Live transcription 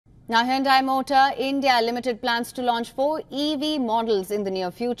Now, Hyundai Motor India Limited plans to launch 4 EV models in the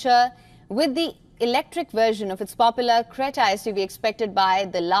near future, with the electric version of its popular Creta SUV expected by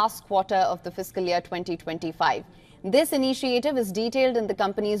the last quarter of the fiscal year 2025. This initiative is detailed in the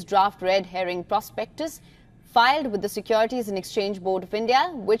company's draft red herring prospectus filed with the Securities and Exchange Board of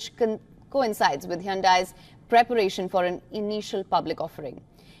India, which coincides with Hyundai's preparation for an initial public offering.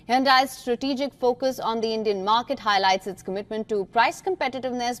 Hyundai's strategic focus on the Indian market highlights its commitment to price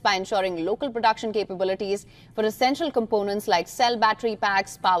competitiveness by ensuring local production capabilities for essential components like cell battery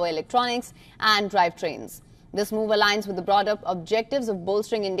packs, power electronics, and drivetrains. This move aligns with the broader objectives of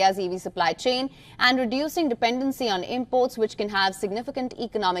bolstering India's EV supply chain and reducing dependency on imports, which can have significant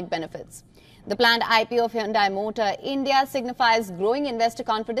economic benefits. The planned IPO of Hyundai Motor India signifies growing investor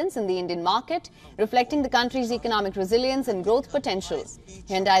confidence in the Indian market, reflecting the country's economic resilience and growth potential.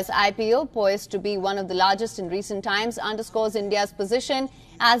 Hyundai's IPO, poised to be one of the largest in recent times, underscores India's position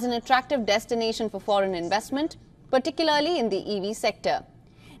as an attractive destination for foreign investment, particularly in the EV sector.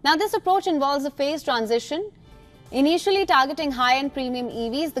 Now, this approach involves a phased transition. Initially targeting high-end premium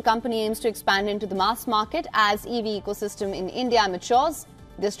EVs, the company aims to expand into the mass market as EV ecosystem in India matures.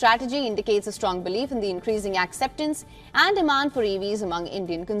 This strategy indicates a strong belief in the increasing acceptance and demand for EVs among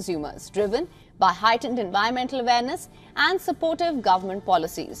Indian consumers, driven by heightened environmental awareness and supportive government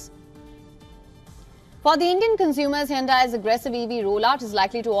policies. For the Indian consumers, Hyundai's aggressive EV rollout is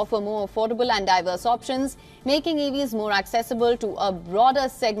likely to offer more affordable and diverse options, making EVs more accessible to a broader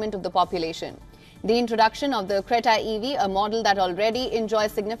segment of the population. The introduction of the Creta EV, a model that already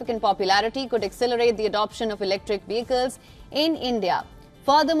enjoys significant popularity, could accelerate the adoption of electric vehicles in India.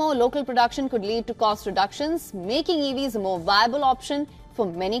 Furthermore, local production could lead to cost reductions, making EVs a more viable option for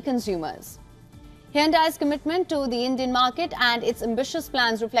many consumers. Hyundai's commitment to the Indian market and its ambitious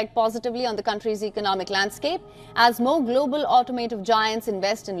plans reflect positively on the country's economic landscape. As more global automotive giants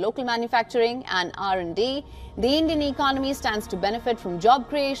invest in local manufacturing and R&D, the Indian economy stands to benefit from job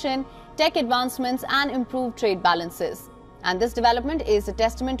creation, tech advancements, and improved trade balances. And this development is a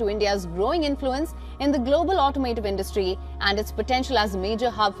testament to India's growing influence in the global automotive industry and its potential as a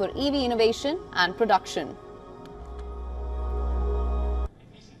major hub for EV innovation and production.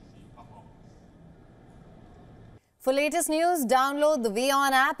 For latest news, download the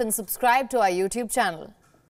WION app and subscribe to our YouTube channel.